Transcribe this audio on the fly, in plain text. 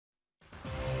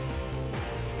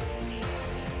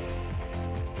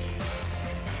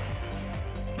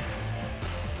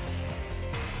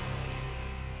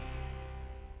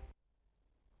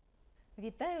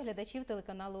Вітаю глядачів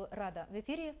телеканалу Рада. В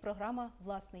ефірі програма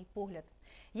 «Власний погляд».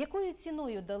 Якою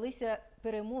ціною далися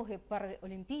перемоги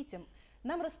параолімпійцям,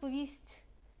 нам розповість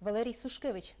Валерій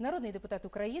Сушкевич, народний депутат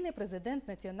України, президент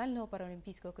Національного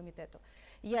параолімпійського комітету.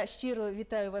 Я щиро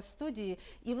вітаю вас в студії.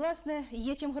 І, власне,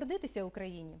 є чим гордитися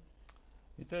Україні?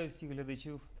 Вітаю всіх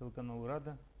глядачів телеканалу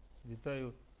Рада.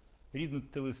 Вітаю рідну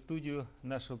телестудію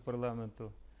нашого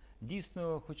парламенту.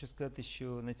 Дійсно, хочу сказати,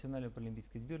 що Національна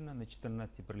паралімпійська збірна на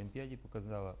 14-й Параолімпіаді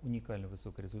показала унікально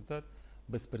високий результат,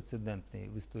 безпрецедентний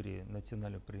в історії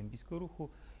Національного паралімпійського руху.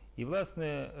 І,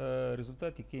 власне,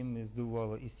 результат, яким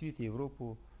здивувало і світ, і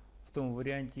Європу в тому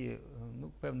варіанті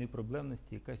певної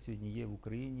проблемності, яка сьогодні є в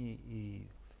Україні і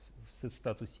в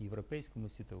статусі європейському,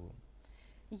 світовому.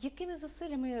 Якими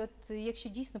зусиллями, якщо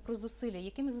дійсно про зусилля,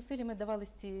 якими зусиллями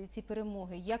давалися ці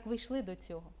перемоги? Як ви йшли до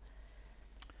цього?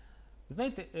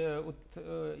 Знаєте,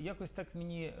 якось так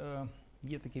мені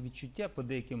є таке відчуття по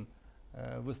деяким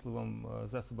висловам в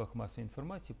засобах масової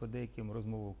інформації, по деяким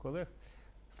розмовам колег,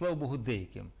 слава Богу,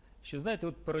 деяким, що,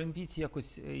 знаєте, паралімпійці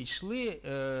якось йшли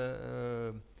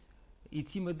і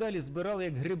ці медалі збирали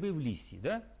як гриби в лісі.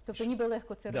 Да? Тобто ніби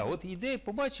легко це робити? Так, от ідея,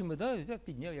 побачимо, взяв,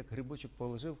 підняв, як грибочок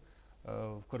положив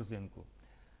в корзинку.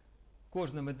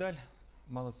 Кожна медаль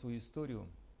мала свою історію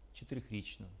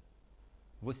 4-річну,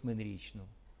 8-річну.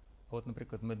 От,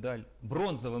 наприклад,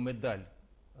 бронзова медаль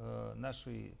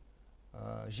нашої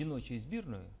жіночої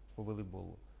збірної по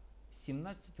волейболу.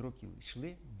 17 років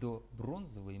йшли до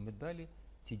бронзової медалі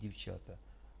ці дівчата.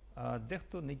 А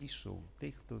дехто не дійшов.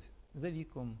 Тих, хто за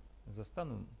віком, за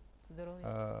станом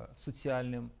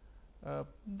соціальним,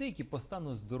 деякі по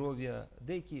стану здоров'я,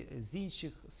 деякі з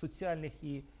інших соціальних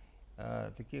і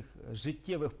таких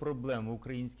життєвих проблем в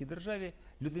українській державі,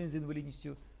 людини з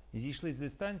інвалідністю, зійшли з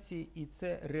дистанції, і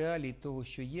це реалії того,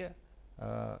 що є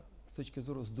з точки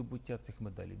зору здобуття цих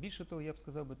медалей. Більше того, я б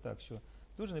сказав би так, що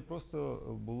дуже непросто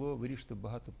було вирішити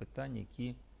багато питань,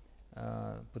 які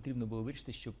потрібно було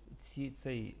вирішити, щоб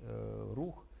цей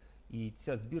рух і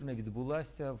ця збірна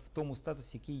відбулася в тому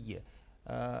статусі, який є.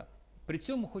 При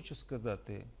цьому хочу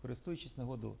сказати, користуючись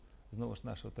нагодою знову ж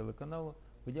нашого телеканалу,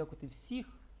 подякувати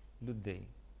всіх людей,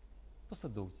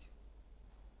 посадовців,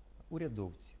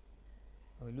 урядовців,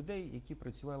 людей, які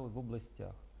працювали в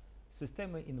областях,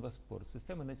 системи інваспорт,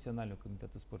 системи Національного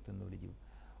комітету спорту інвалідів,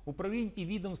 управлінь і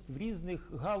відомств в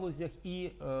різних галузях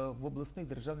і в обласних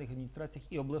державних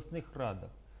адміністраціях і обласних радах.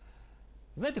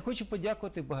 Знаєте, хочу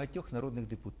подякувати багатьох народних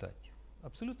депутатів.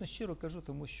 Абсолютно щиро кажу,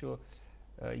 тому що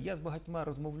я з багатьма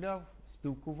розмовляв,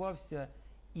 спілкувався,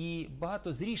 і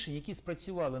багато з рішень, які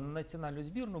спрацювали на національну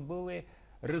збірну, були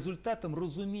результатом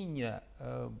розуміння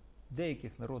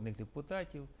деяких народних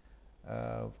депутатів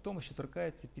в тому, що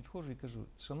торкається, підходжу і кажу: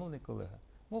 шановний колега,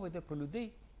 мова йде про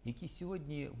людей, які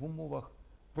сьогодні в умовах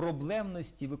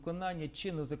проблемності виконання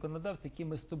чинного законодавства, які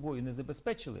ми з тобою не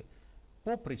забезпечили,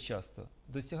 попри часто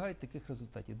досягають таких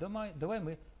результатів. Давай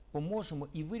ми поможемо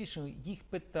і вирішимо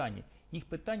їх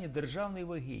питання державної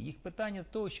ваги, їх питання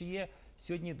того, що є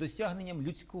сьогодні досягненням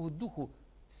людського духу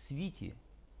в світі,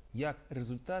 як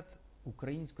результат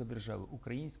української держави,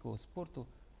 українського спорту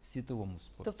в світовому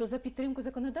спорті. Тобто за підтримку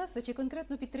законодавства чи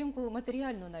конкретну підтримку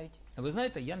матеріальну навіть? Ви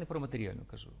знаєте, я не про матеріальну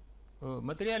кажу.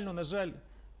 Матеріально, на жаль,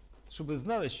 щоб ви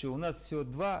знали, що у нас всього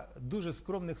два дуже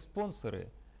скромних спонсори.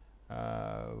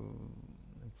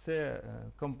 Це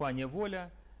компанія «Воля»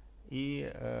 і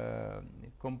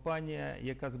компанія,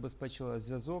 яка забезпечила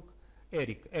зв'язок,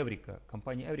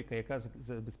 компанія «Евріка», яка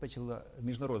забезпечила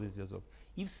міжнародний зв'язок.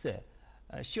 І все.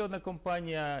 Ще одна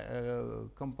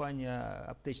компанія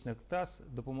аптечна «ТАСС»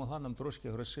 допомогла нам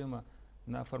трошки грошима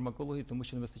на фармакологію, тому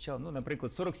що не вистачало,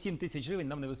 наприклад, 47 тисяч гривень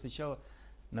нам не вистачало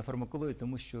на фармакологію,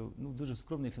 тому що дуже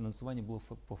скромне фінансування було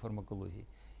по фармакології.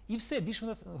 І все, більше у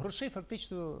нас грошей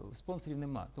фактично спонсорів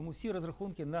нема. Тому всі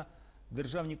розрахунки на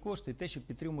державні кошти, те, що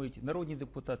підтримують народні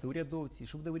депутати, урядовці,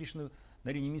 що буде вирішено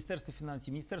на рівні Міністерства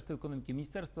фінансів, Міністерства економіки,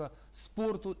 Міністерства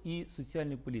спорту і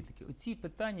соціальної політики. Оці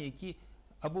питання, які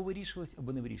або вирішувались,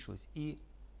 або не вирішувались. І,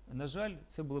 на жаль,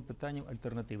 це було питанням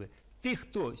альтернативи. Тих,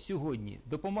 хто сьогодні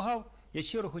допомагав, я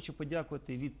щиро хочу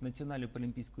подякувати від Національної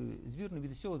паралімпійської збірної,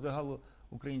 від усього загалу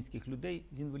українських людей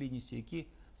з інвалідністю, які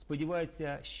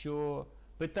сподіваються, що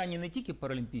питання не тільки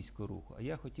паралімпійського руху, а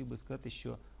я хотів би сказати,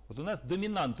 що от у нас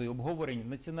домінантою обговорення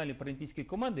Національної паралімпійської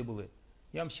команди були,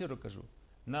 я вам щиро кажу,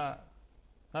 на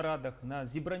нарадах, на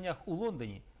зібраннях у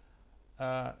Лондоні,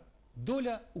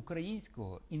 доля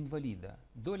українського інваліда,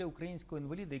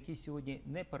 який сьогодні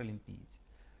не паралімпієць.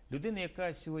 Людина,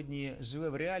 яка сьогодні живе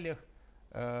в реаліях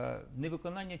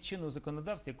невиконання чинного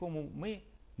законодавства, якому ми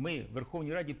в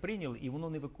Верховній Раді прийняли, і воно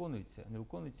не виконується. Не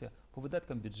виконується по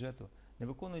видаткам бюджету, не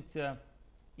виконується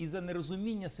і за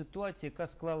нерозуміння ситуації, яка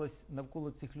склалась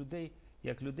навколо цих людей,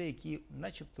 як людей, які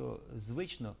начебто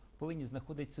звично повинні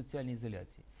знаходитися в соціальній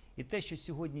ізоляції. І те, що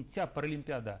сьогодні ця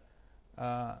Параолімпіада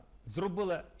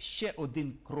зробила ще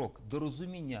один крок до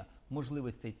розуміння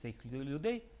можливостей цих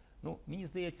людей, ну, мені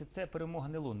здається, це перемога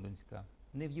не лондонська,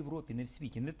 не в Європі, не в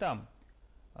світі, не там,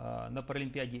 на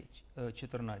Параолімпіаді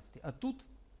 14, а тут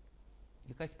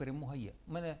якась перемога є.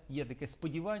 У мене є таке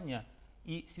сподівання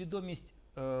і свідомість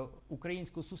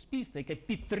українського суспільства, яке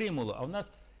підтримало, а в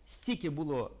нас стільки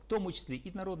було, в тому числі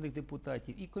і народних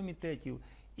депутатів, і комітетів,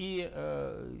 і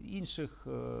інших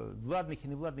владних і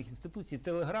невладних інституцій,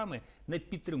 телеграми на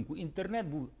підтримку. Інтернет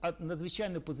був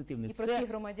надзвичайно позитивний. І прості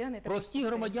громадяни також. Прості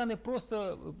громадяни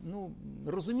просто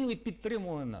розуміли,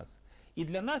 підтримували нас. І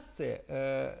для нас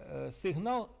це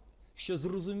сигнал, що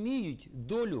зрозуміють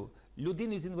долю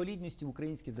людини з інвалідністю в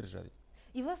українській державі.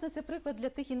 І, власне, це приклад для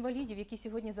тих інвалідів, які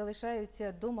сьогодні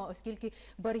залишаються вдома, оскільки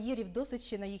бар'єрів досить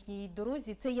ще на їхній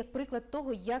дорозі. Це як приклад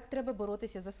того, як треба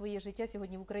боротися за своє життя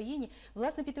сьогодні в Україні.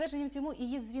 Власне, підтвердженням цьому і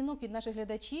є дзвінок від наших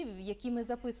глядачів, які ми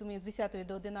записуємо з 10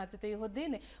 до 11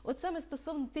 години. От саме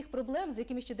стосовно тих проблем, з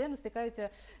якими щоденно стикаються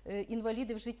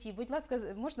інваліди в житті. Будь ласка,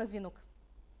 можна дзвінок?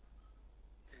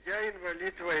 Я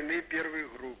инвалид войны первой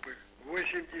группы.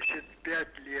 85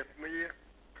 лет мне.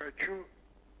 Хочу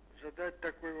задать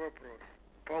такой вопрос.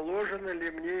 Положена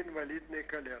ли мне инвалидная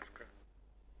коляска?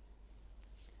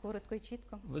 Коротко и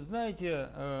чітко. Вы знаете,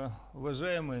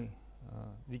 уважаемый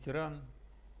ветеран,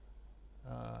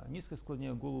 низко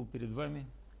склоняю голову перед вами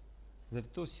за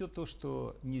все то,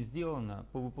 что не сделано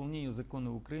по выполнению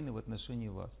закона Украины в отношении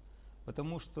вас.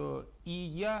 Потому что и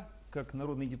я, как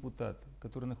народный депутат,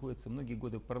 который находится многие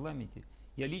годы в парламенте,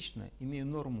 я лично имею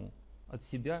норму от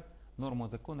себя, норму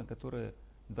закона, которая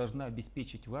должна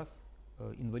обеспечить вас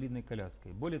инвалидной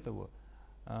коляской. Более того,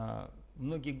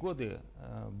 многие годы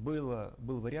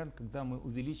был вариант, когда мы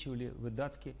увеличивали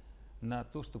выдатки на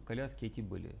то, чтобы коляски эти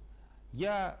были.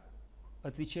 Я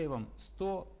отвечаю вам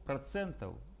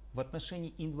 100% в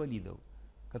отношении инвалидов,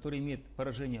 которые имеют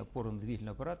поражение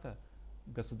опорно-двигательного аппарата,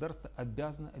 государство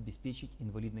обязано обеспечить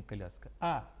инвалидной коляской.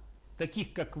 А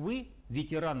таких, как вы,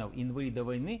 ветеранов и инвалидов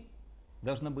войны,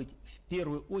 должна быть в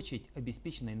первую очередь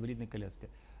обеспечена инвалидной коляской.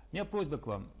 У меня просьба к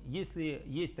вам, если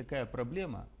есть такая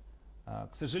проблема,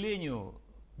 к сожалению,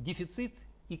 дефицит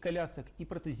и колясок, и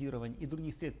протезирования, и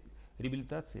других средств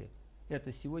реабилитации,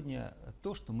 это сегодня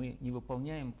то, что мы не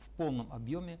выполняем в полном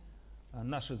объеме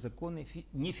наши законы,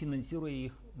 не финансируя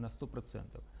их на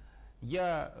 100%.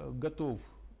 Я готов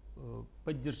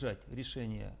поддержать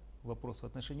решение вопроса в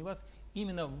отношении вас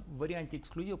именно в варианте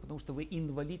эксклюзива, потому что вы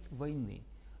инвалид войны.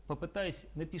 Попытаюсь,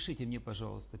 напишите мне,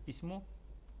 пожалуйста, письмо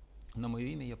на мое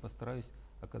имя, я постараюсь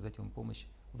оказать вам помощь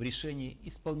в решении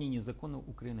исполнения законов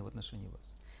України в отношении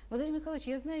вас. Валерій Михайлович,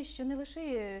 я знаю, що не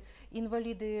лише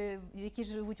інваліди, які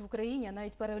живуть в Україні, а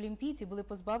навіть параолімпійці були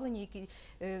позбавлені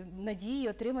надії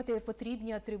отримати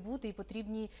потрібні атрибути і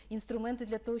потрібні інструменти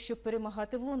для того, щоб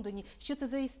перемагати в Лондоні. Що це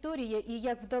за історія і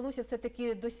як вдалося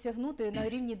все-таки досягнути на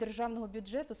рівні державного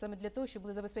бюджету саме для того, щоб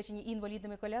були забезпечені і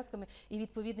інвалідними колясками, і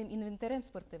відповідним інвентарем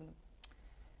спортивним?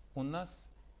 У нас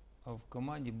в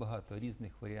команді багато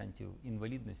різних варіантів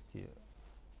інвалідності.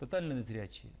 Тотально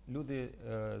незрячі, люди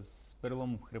з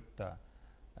переломом хребта,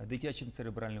 дитячим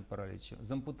церебральним паралічем,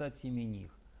 з ампутаціями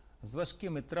ніг, з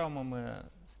важкими травмами,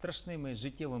 страшними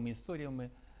життєвими історіями.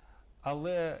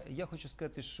 Але я хочу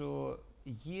сказати, що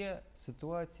є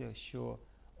ситуація, що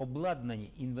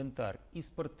обладнаний інвентар і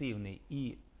спортивний,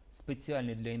 і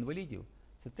спеціальний для інвалідів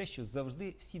 – це те, що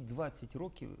завжди всі 20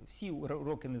 років, всі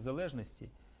роки незалежності,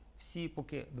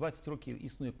 поки 20 років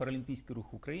існує паралімпійський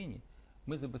рух в Україні,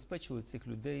 ми забезпечили цих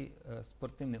людей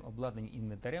спортивним обладнанням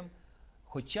інвентарем,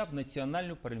 хоча б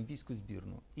національну паралімпійську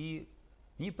збірну. І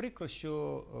мені прикро,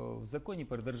 що в законі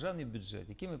про державний бюджет,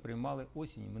 який ми приймали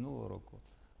осінню минулого року,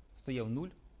 стояв нуль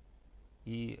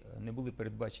і не були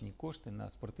передбачені кошти на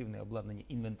спортивне обладнання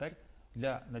інвентар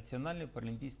для національної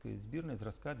паралімпійської збірної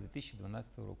зразка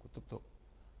 2012 року. Тобто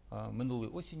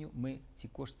минулої осінню ми ці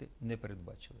кошти не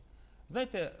передбачили.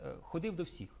 Знаєте, ходив до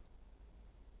всіх.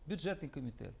 Бюджетний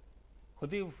комітет.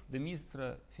 Ходив до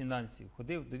міністра фінансів,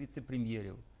 ходив до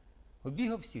віце-прем'єрів,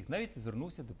 обігав всіх, навіть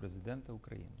звернувся до президента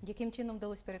України. Яким чином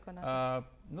вдалося переконати?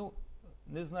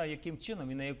 Не знаю, яким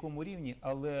чином і на якому рівні,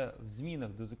 але в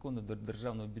змінах до закону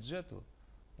державного бюджету,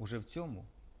 уже в цьому,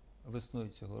 весною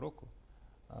цього року,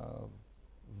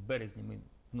 в березні ми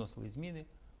вносили зміни,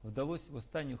 вдалося в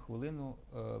останню хвилину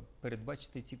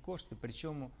передбачити ці кошти,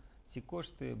 причому ці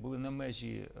кошти були на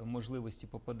межі можливості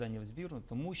попадання в збірну,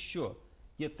 тому що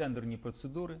є тендерні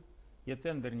процедури, є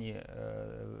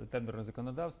тендерне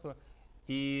законодавство,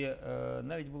 І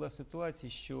навіть була ситуація,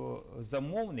 що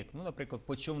замовник, ну, наприклад,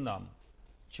 по човнам,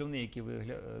 човни, які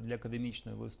для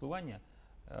академічного веслування,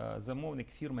 замовник,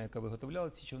 фірма, яка виготовляла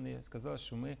ці човни, сказала,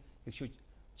 що ми, якщо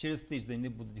через тиждень не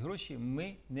будуть гроші,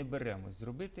 ми не беремось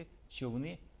зробити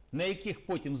човни, на яких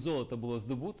потім золото було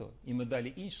здобуто, і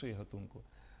медалі іншого гатунку,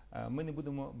 ми не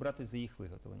будемо брати за їх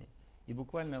виготовлення. І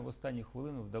буквально в останню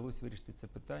хвилину вдалося вирішити це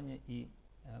питання, і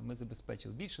ми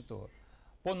забезпечили. Більше того,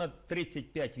 понад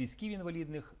 35 візків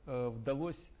інвалідних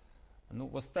вдалося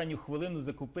в останню хвилину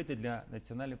закупити для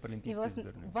Національної паралімпійської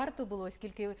збірної. Варто було,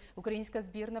 оскільки українська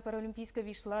збірна паралімпійська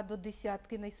війшла до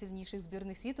десятки найсильніших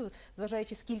збірних світу,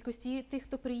 зважаючи з кількості тих,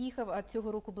 хто приїхав, а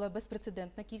цього року була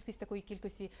безпрецедентна кількість, такої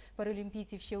кількості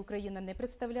паралімпійців ще Україна не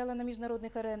представляла на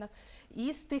міжнародних аренах,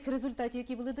 і з тих результатів,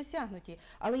 які були досягнуті.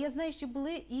 Але я знаю, що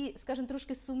були і, скажімо,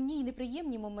 трошки сумні і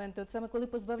неприємні моменти, от саме коли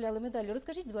позбавляли медалі.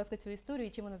 Розкажіть, будь ласка, цю історію і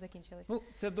чим вона закінчилася? Ну,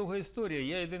 це довга історія.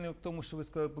 Я єдине в тому, що ви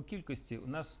сказали по кількості, у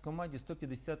нас в команді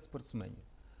 150 спортсменів.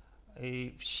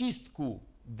 В шістку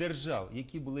держав,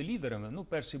 які були лідерами, ну,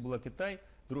 перший була Китай,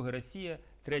 друга Росія,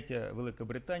 третя Велика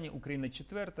Британія, Україна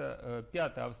четверта,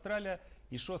 п'ята Австралія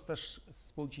і шоста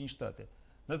Сполучені Штати.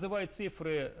 Називають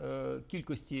цифри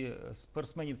кількості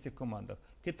спортсменів в цих командах.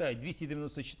 Китай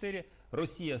 294,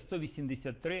 Росія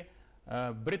 183,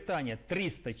 Британія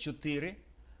 304,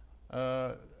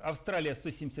 Австралія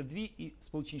 172 і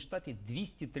Сполучені Штати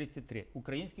 233.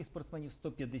 Українських спортсменів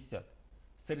 150.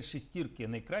 Серед шестірки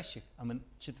найкращих, а ми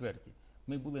четверті.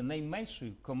 Ми були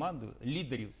найменшою командою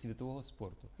лідерів світового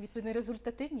спорту. Відповідно,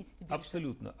 результативність більше?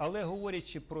 Абсолютно. Але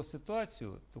говорячи про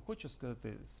ситуацію, то хочу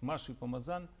сказати, з Машою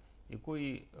Помазан,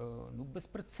 якої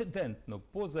безпрецедентно,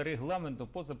 поза регламентом,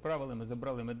 поза правилами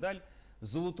забрали медаль,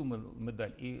 золоту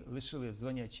медаль і лишили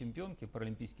звання чемпіонки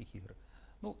Паралімпійських ігор.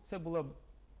 Ну, це була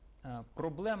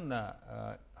проблемна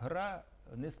гра,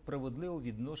 несправедливого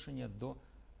відношення до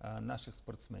наших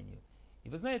спортсменів. І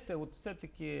ви знаєте, от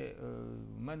все-таки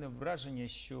в мене враження,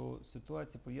 що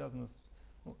ситуація пов'язана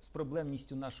з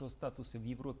проблемністю нашого статусу в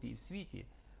Європі і в світі.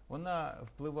 Вона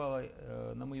впливала,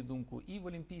 на мою думку, і в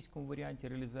олімпійському варіанті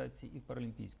реалізації, і в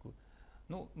паралімпійську.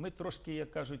 Ну, ми трошки,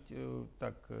 як кажуть,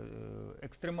 так,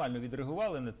 екстремально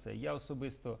відреагували на це. Я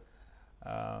особисто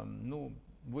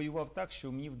воював так,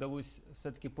 що мені вдалося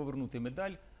все-таки повернути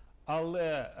медаль,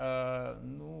 але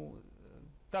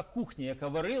та кухня, яка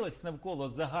варилась навколо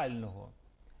загального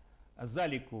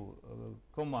заліку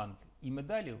команд і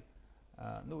медалів,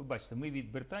 ви бачите, ми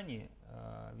від Британії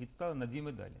відстали на 2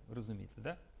 медалі, ви розумієте,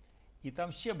 да? І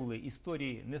там ще були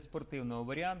історії неспортивного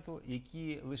варіанту,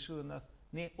 які лишили нас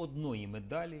не одної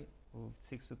медалі в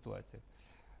цих ситуаціях.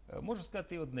 Можу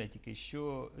сказати одне тільки,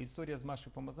 що історія з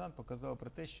Машою Помазан показала про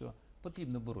те, що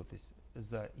потрібно боротись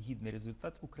за гідний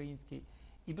результат український.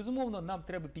 І, безумовно, нам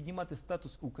треба піднімати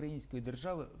статус української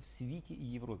держави в світі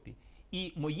і Європі.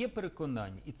 І моє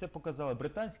переконання, і це показала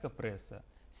британська преса,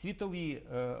 світові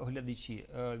оглядачі,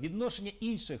 відношення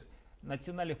інших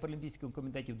національних паралімпійських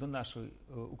комітетів до нашої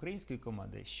української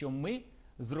команди, що ми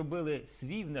зробили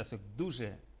свій внесок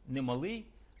дуже немалий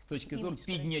з точки зору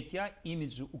підняття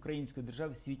іміджу української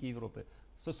держави в світі і Європи.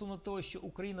 Стосовно того, що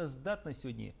Україна здатна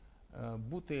сьогодні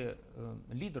бути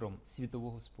лідером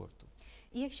світового спорту.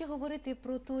 І якщо говорити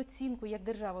про ту оцінку, як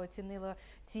держава оцінила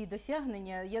ці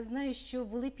досягнення, я знаю, що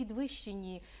були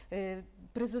підвищені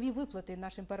призові виплати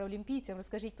нашим параолімпійцям.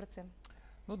 Розкажіть про це.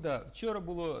 Ну так, вчора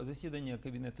було засідання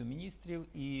Кабінету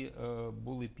міністрів і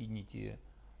були підняті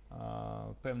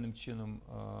певним чином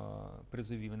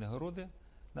призові винагороди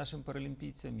нашим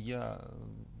паралімпійцям. Я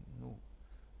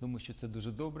думаю, що це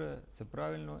дуже добре, це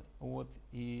правильно.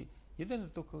 І єдине,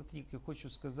 тільки хочу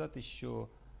сказати, що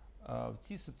в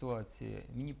цій ситуації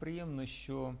мені приємно,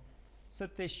 що все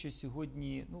те, що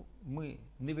сьогодні ми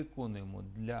не виконуємо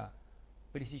для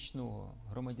пересічного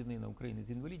громадянина України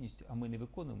з інвалідністю, а ми не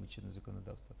виконуємо чинне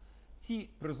законодавство, ці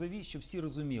призові, щоб всі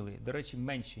розуміли, до речі,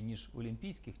 менше, ніж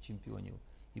олімпійських чемпіонів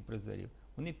і призерів,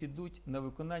 вони підуть на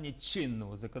виконання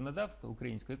чинного законодавства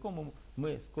українського, якому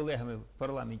ми з колегами в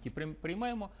парламенті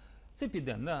приймаємо. Це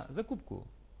піде на закупку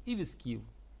і візків,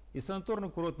 і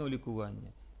санаторно-курортного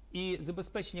лікування, і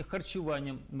забезпечення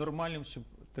харчуванням нормальним, щоб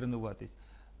тренуватись,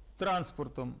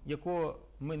 транспортом, якого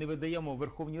ми не видаємо в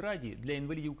Верховній Раді для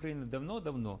інвалідів України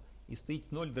давно-давно, і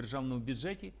стоїть 0 в державному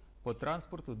бюджеті по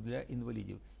транспорту для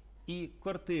інвалідів. І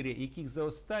квартири, яких за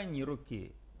останні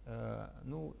роки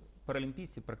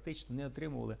паралімпійці практично не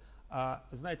отримували. А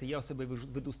знаєте, я у себе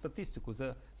веду статистику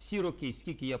за всі роки,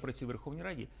 скільки я працюю в Верховній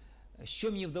Раді,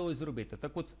 що мені вдалося зробити.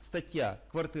 Так от, стаття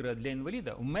 «Квартира для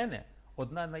інваліда» у мене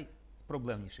одна з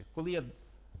найпроблемніших. Коли я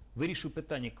вирішую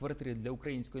питання квартири для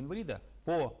українського інваліда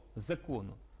по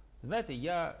закону, знаєте,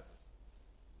 я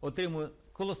отримую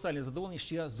колосальне задоволення,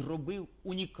 що я зробив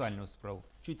унікальну справу.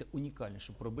 Чуєте, унікальне,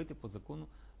 щоб робити по закону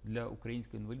для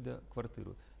українського інваліда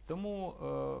квартиру. Тому,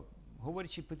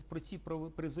 говорячи про ці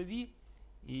призові,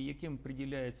 і яким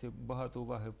приділяється багато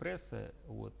уваги преса,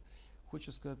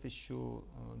 хочу сказати, що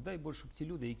дай Боже, щоб ці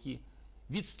люди, які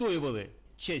відстоювали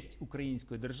честь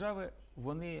української держави,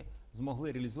 вони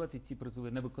змогли реалізувати ці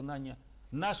призови на виконання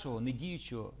нашого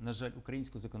недіючого, на жаль,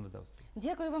 українського законодавства.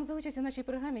 Дякую вам за участь у нашій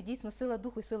програмі. Дійсно, сила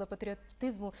духу і сила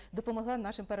патріотизму допомогла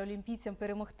нашим параолімпійцям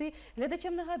перемогти.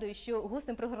 Глядачам нагадую, що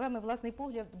гостем програми «Власний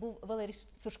погляд» був Валерій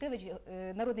Сушкевич,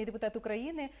 народний депутат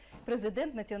України,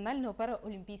 президент Національного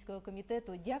параолімпійського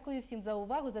комітету. Дякую всім за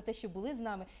увагу, за те, що були з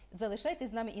нами. Залишайтесь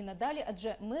з нами і надалі,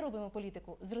 адже ми робимо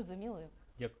політику зрозумілою.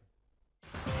 Дякую.